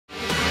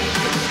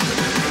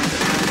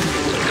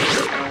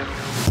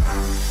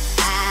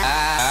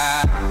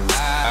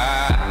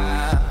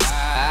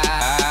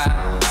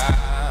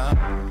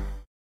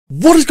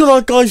What is going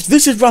on, guys?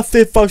 This is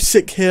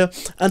Wrath556 here,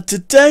 and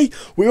today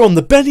we're on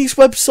the Benny's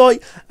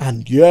website,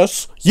 and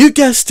yes, you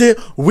guessed it,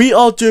 we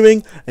are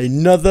doing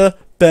another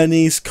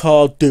Benny's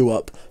car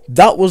do-up.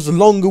 That was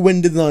longer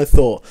winded than I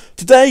thought.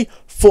 Today,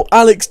 for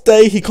Alex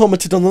Day, he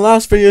commented on the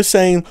last video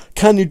saying,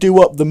 can you do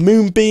up the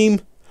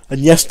Moonbeam? And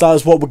yes, that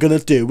is what we're going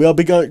to do. We are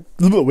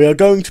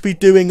going to be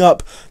doing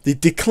up the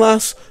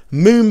D-Class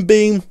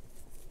Moonbeam.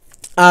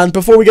 And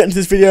before we get into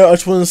this video, I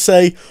just want to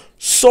say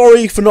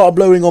sorry for not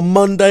uploading on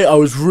Monday. I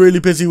was really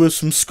busy with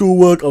some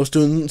schoolwork. I was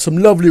doing some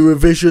lovely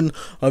revision.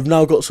 I've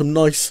now got some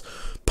nice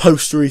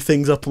postery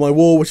things up on my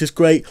wall, which is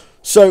great.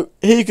 So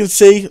here you can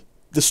see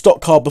the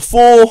stock car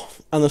before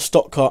and the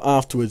stock car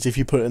afterwards if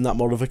you put it in that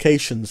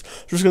modifications.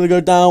 So I'm just going to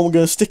go down. We're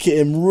going to stick it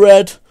in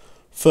red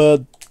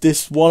for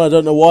this one. I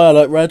don't know why I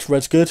like red.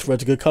 Red's good.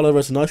 Red's a good colour.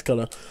 Red's a nice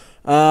colour.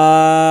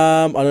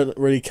 I don't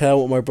really care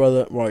what my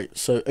brother... Right,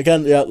 so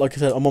again, yeah, like I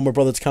said, I'm on my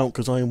brother's account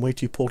because I am way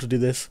too poor to do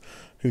this.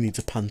 Who needs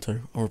a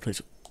Panto? I'll replace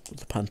it with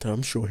the Panto.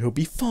 I'm sure he'll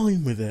be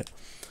fine with it.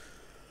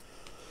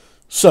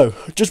 So,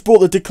 just bought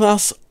the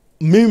D-Class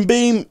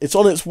Moonbeam. It's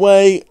on its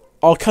way.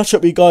 I'll catch up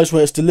with you guys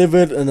when it's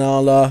delivered, and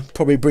I'll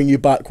probably bring you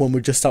back when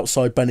we're just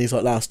outside Benny's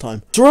like last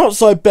time. So we're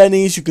outside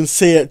Benny's, you can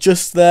see it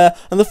just there,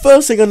 and the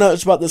first thing I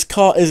noticed about this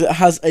car is it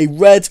has a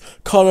red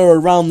colour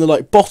around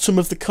the bottom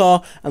of the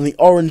car, and the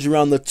orange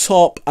around the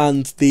top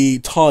and the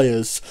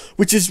tyres,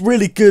 which is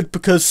really good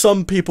because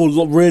some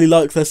people really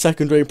like their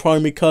secondary and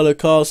primary colour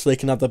cars, so they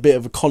can have a bit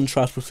of a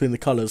contrast between the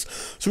colours.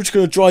 So we're just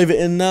going to drive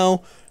it in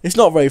now. It's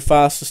not very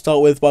fast to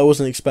start with, but I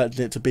wasn't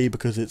expecting it to be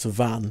because it's a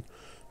van.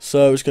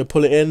 So we're just going to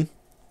pull it in.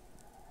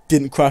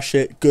 Didn't crash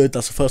it. Good.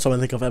 That's the first time I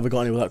think I've ever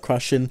got any without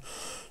crashing.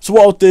 So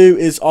what I'll do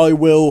is I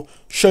will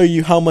show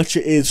you how much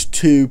it is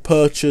to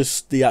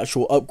purchase the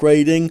actual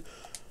upgrading.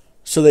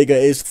 So there you go.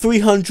 It is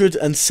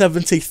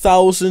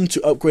 370,000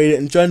 to upgrade it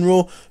in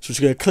general. So I'm just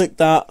going to click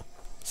that.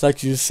 So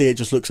as you can see, it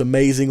just looks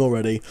amazing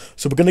already.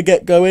 So we're going to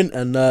get going,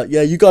 and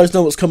yeah, you guys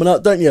know what's coming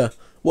up, don't you?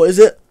 What is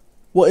it?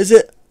 What is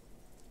it?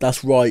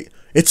 That's right.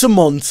 It's a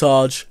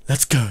montage.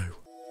 Let's go.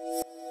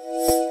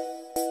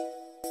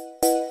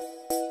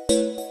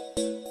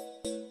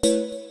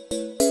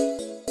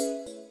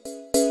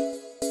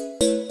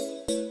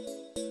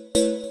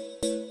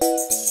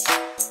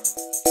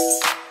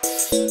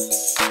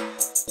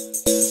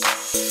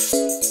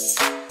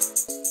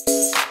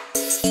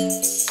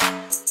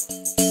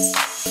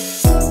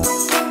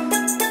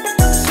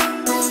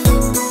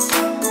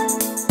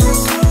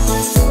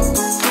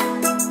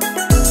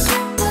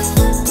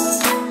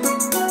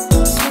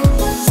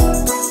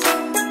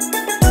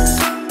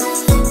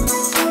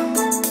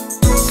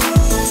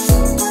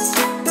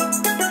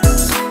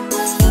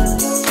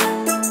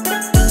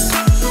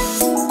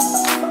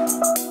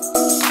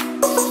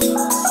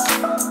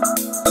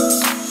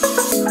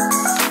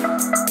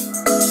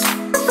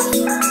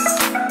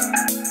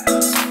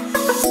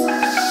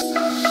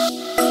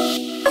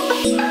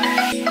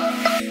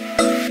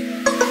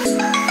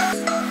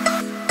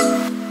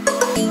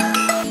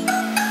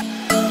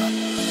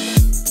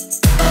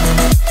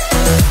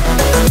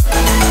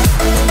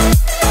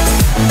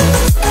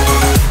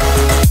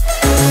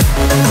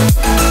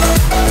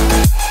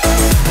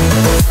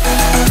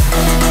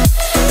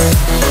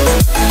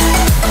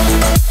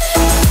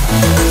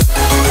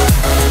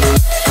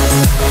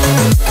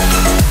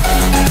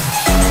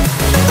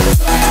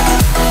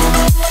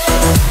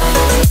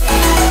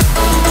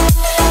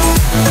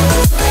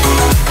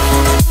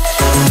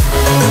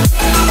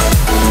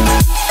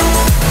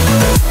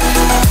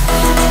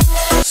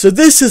 So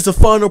this is the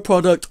final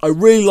product. I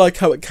really like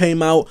how it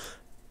came out.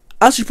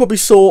 As you probably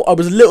saw, I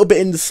was a little bit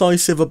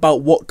indecisive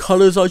about what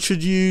colours I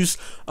should use.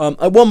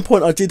 At one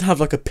point I did have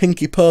like a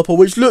pinky purple,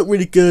 which looked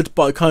really good,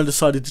 but I kind of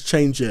decided to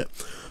change it.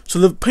 So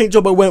the paint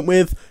job I went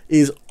with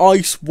is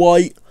ice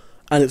white,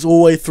 and it's all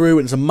the way through,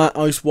 and it's a matte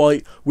ice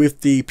white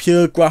with the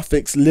Pure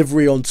Graphics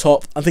livery on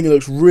top. I think it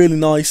looks really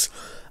nice.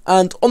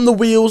 And on the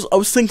wheels, I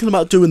was thinking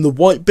about doing the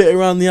white bit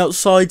around the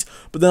outside,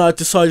 but then I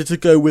decided to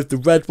go with the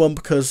red one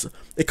because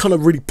it kind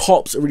of really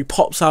pops. It really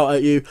pops out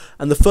at you,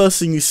 and the first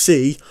thing you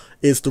see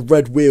is the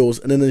red wheels,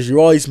 and then as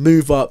your eyes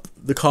move up,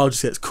 the car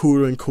just gets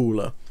cooler and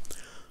cooler.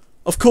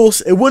 Of course,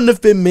 it wouldn't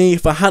have been me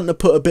if I hadn't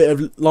put a bit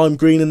of lime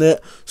green in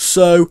it,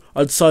 so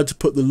I decided to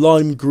put the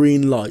lime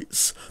green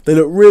lights. They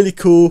look really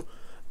cool.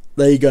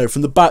 There you go.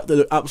 From the back, they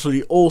look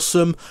absolutely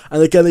awesome,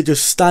 and again, they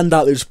just stand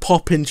out. They just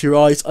pop into your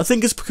eyes. I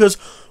think it's because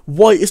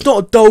white, it's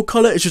not a dull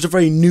colour, it's just a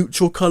very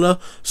neutral colour,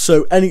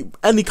 so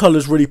any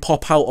colours really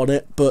pop out on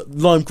it, but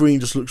lime green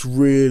just looks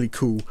really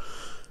cool.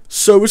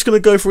 So we're just going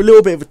to go for a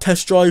little bit of a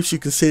test drive so you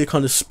can see the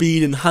kind of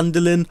speed and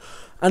handling,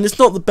 and it's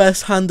not the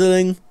best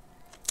handling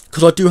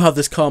because I do have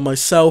this car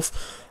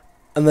myself,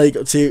 and there you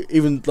go. See,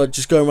 even like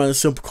just going around a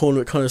simple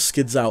corner, it kind of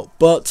skids out,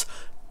 but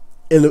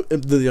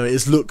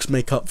its looks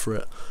make up for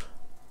it.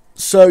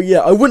 So yeah,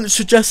 I wouldn't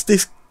suggest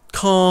this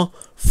car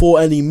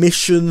for any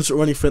missions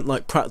or anything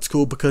like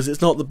practical because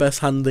it's not the best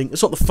handling,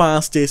 it's not the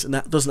fastest, and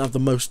that doesn't have the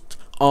most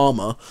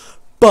armour.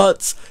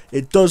 but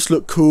it does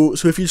look cool.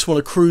 So if you just want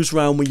to cruise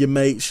around with your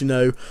mates, you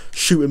know,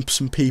 shooting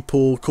some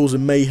people,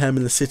 causing mayhem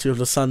in the city of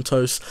Los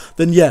Santos,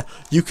 then yeah,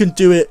 you can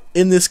do it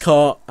in this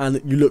car and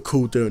you look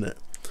cool doing it.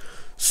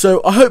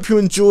 So I hope you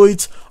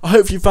enjoyed. I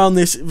hope you found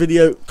this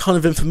video kind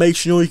of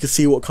informational. You can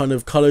see what kind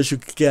of colours you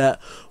could get,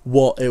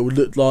 what it would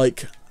look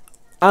like.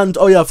 And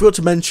oh yeah, I forgot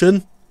to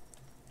mention,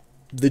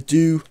 they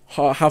do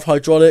have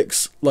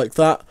hydraulics like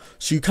that,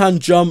 so you can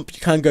jump,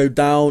 you can go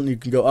down, you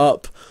can go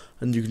up,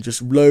 and you can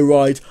just low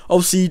ride.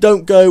 Obviously you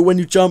don't go, when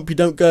you jump, you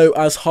don't go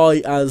as high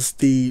as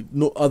the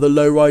other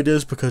low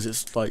riders, because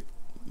it's like,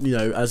 you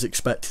know, as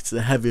expected, it's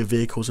a heavier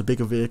vehicle, it's a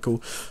bigger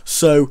vehicle.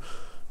 So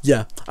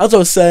yeah, as I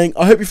was saying,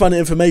 I hope you found it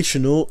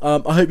informational.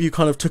 I hope you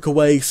kind of took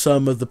away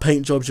some of the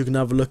paint jobs you can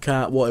have a look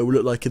at, what it will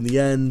look like in the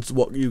end,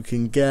 what you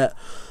can get.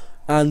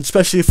 And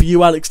especially for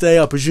you, Alex Day,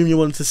 I presume you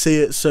wanted to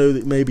see it, so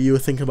that maybe you were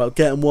thinking about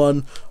getting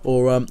one,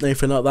 or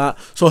anything like that.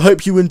 So I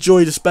hope you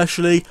enjoyed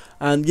especially,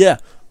 and yeah,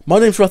 my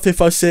name's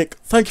Rath556,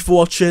 thank you for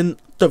watching,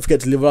 don't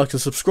forget to leave a like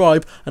and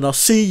subscribe, and I'll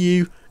see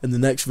you in the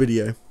next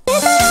video.